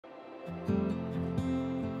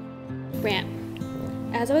Brant.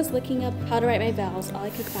 As I was looking up how to write my vows, all I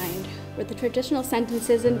could find were the traditional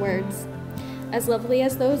sentences and words. As lovely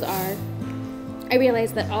as those are, I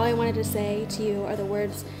realized that all I wanted to say to you are the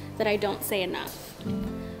words that I don't say enough.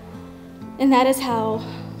 And that is how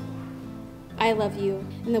I love you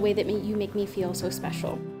in the way that you make me feel so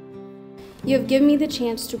special. You have given me the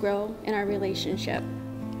chance to grow in our relationship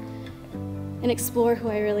and explore who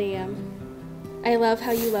I really am. I love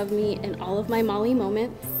how you love me in all of my Molly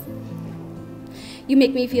moments. You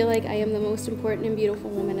make me feel like I am the most important and beautiful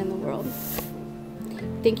woman in the world.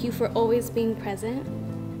 Thank you for always being present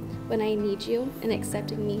when I need you and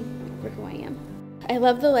accepting me for who I am. I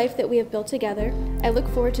love the life that we have built together. I look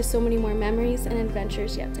forward to so many more memories and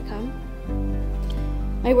adventures yet to come.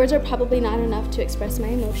 My words are probably not enough to express my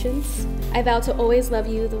emotions. I vow to always love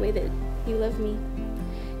you the way that you love me.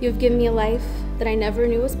 You have given me a life that I never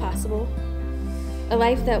knew was possible, a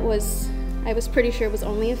life that I was pretty sure was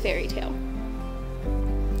only a fairy tale.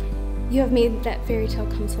 You have made that fairy tale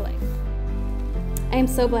come to life. I am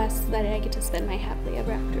so blessed that I get to spend my happily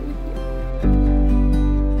ever after with you.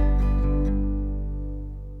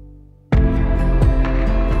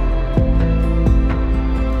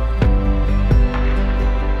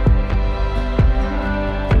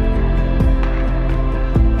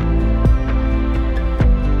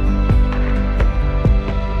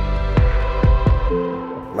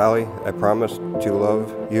 Molly, I promise to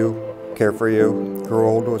love you, care for you, grow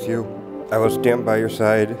old with you. I will stand by your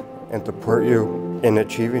side and support you in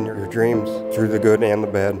achieving your dreams through the good and the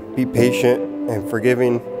bad. Be patient and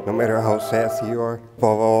forgiving no matter how sassy you are.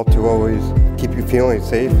 Above all, to always keep you feeling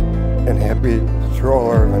safe and happy through all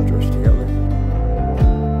our adventures together.